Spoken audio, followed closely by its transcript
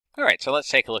All right, so let's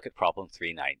take a look at problem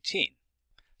 319.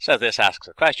 So this asks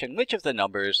the question, which of the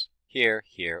numbers here,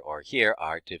 here, or here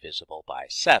are divisible by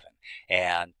 7?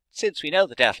 And since we know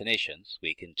the definitions,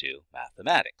 we can do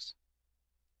mathematics.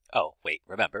 Oh, wait,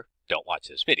 remember, don't watch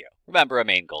this video. Remember, a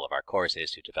main goal of our course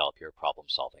is to develop your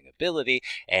problem-solving ability,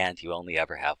 and you only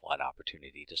ever have one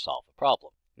opportunity to solve a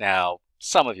problem. Now,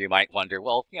 some of you might wonder,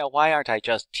 well, why aren't I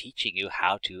just teaching you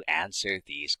how to answer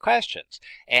these questions?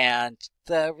 And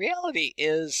the reality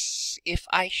is, if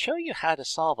I show you how to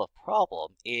solve a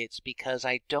problem, it's because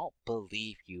I don't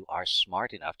believe you are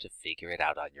smart enough to figure it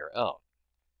out on your own.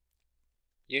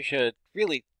 You should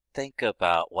really think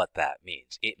about what that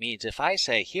means. It means if I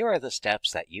say, here are the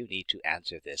steps that you need to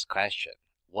answer this question,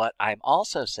 what I'm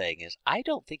also saying is, I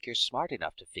don't think you're smart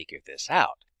enough to figure this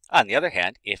out. On the other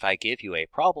hand, if I give you a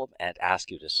problem and ask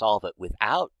you to solve it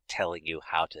without telling you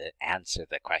how to answer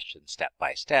the question step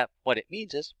by step, what it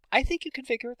means is, I think you can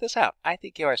figure this out. I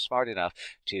think you are smart enough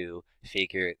to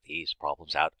figure these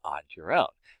problems out on your own.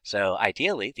 So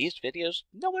ideally, these videos,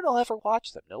 no one will ever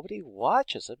watch them. Nobody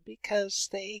watches them because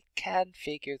they can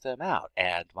figure them out.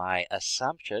 And my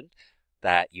assumption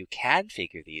that you can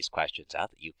figure these questions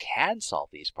out, that you can solve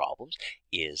these problems,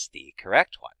 is the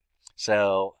correct one.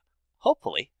 So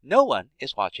hopefully, no one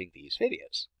is watching these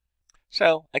videos.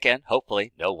 So again,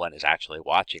 hopefully no one is actually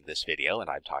watching this video and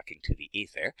I'm talking to the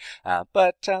ether.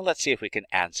 But let's see if we can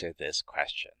answer this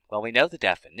question. Well, we know the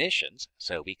definitions,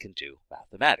 so we can do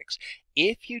mathematics.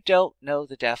 If you don't know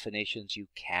the definitions, you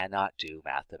cannot do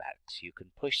mathematics. You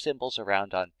can push symbols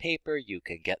around on paper, you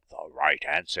can get the right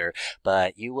answer,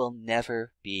 but you will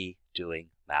never be doing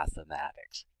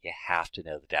mathematics. You have to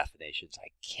know the definitions. I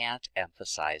can't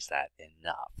emphasize that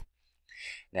enough.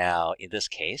 Now, in this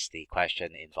case, the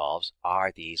question involves,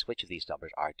 which of these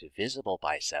numbers are divisible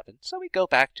by 7? So we go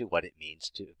back to what it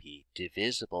means to be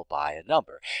divisible by a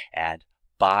number. And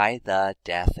by the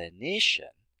definition,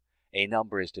 a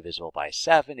number is divisible by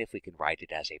 7 if we can write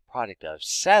it as a product of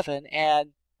 7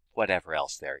 and whatever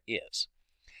else there is.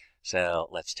 So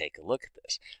let's take a look at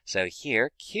this. So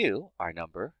here, Q, our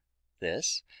number,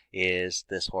 this is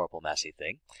this horrible messy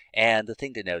thing. And the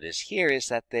thing to notice here is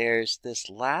that there's this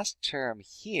last term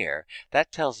here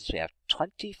that tells us we have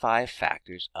 25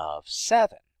 factors of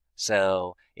 7.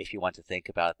 So if you want to think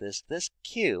about this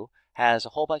Q has a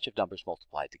whole bunch of numbers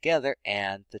multiplied together,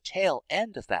 and the tail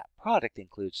end of that product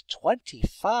includes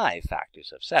 25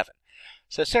 factors of 7.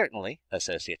 So certainly,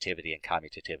 associativity and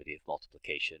commutativity of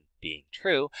multiplication being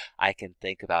true, I can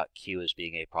think about Q as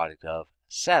being a product of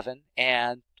 7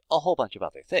 and a whole bunch of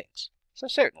other things. So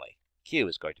certainly, Q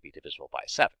is going to be divisible by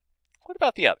 7. What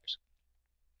about the others?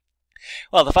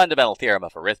 Well, the fundamental theorem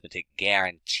of arithmetic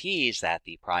guarantees that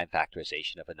the prime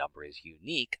factorization of a number is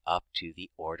unique up to the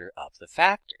order of the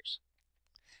factors.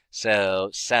 So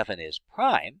 7 is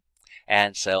prime,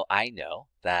 and so I know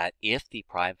that if the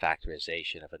prime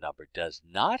factorization of a number does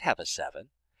not have a 7,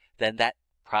 then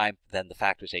the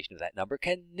factorization of that number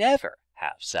can never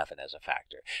have 7 as a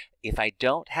factor. If I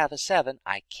don't have a 7,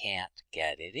 I can't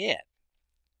get it in.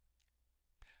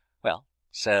 Well,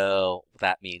 so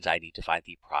that means I need to find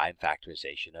the prime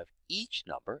factorization of each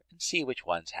number and see which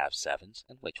ones have 7s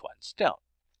and which ones don't.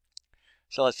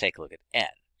 So let's take a look at n.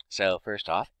 So first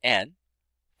off, n,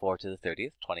 4 to the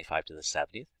 30th, 25 to the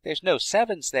 70th. There's no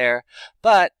 7s there,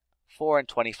 but 4 and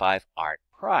 25 aren't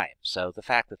prime. So the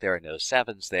fact that there are no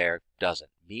 7s there doesn't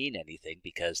mean anything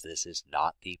because this is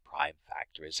not the prime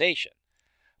factorization.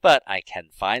 But I can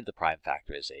find the prime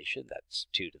factorization. That's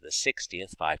 2 to the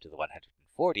 60th, 5 to the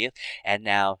 140th. And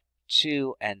now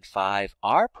 2 and 5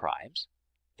 are primes.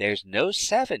 There's no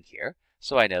 7 here,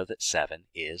 so I know that 7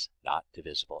 is not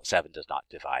divisible. 7 does not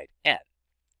divide n.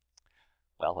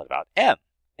 Well, what about m?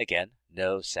 Again,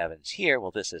 no 7s here.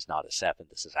 Well, this is not a 7.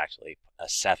 This is actually a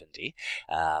 70.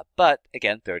 But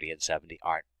again, 30 and 70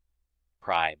 aren't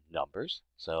prime numbers,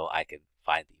 so I can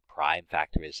find the prime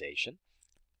factorization.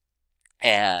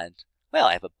 And, well,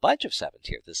 I have a bunch of 7s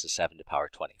here. This is 7 to the power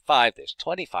 25. There's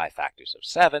 25 factors of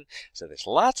 7, so there's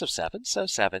lots of 7s, so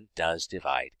 7 does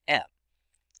divide m.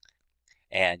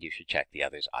 And you should check the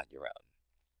others on your own.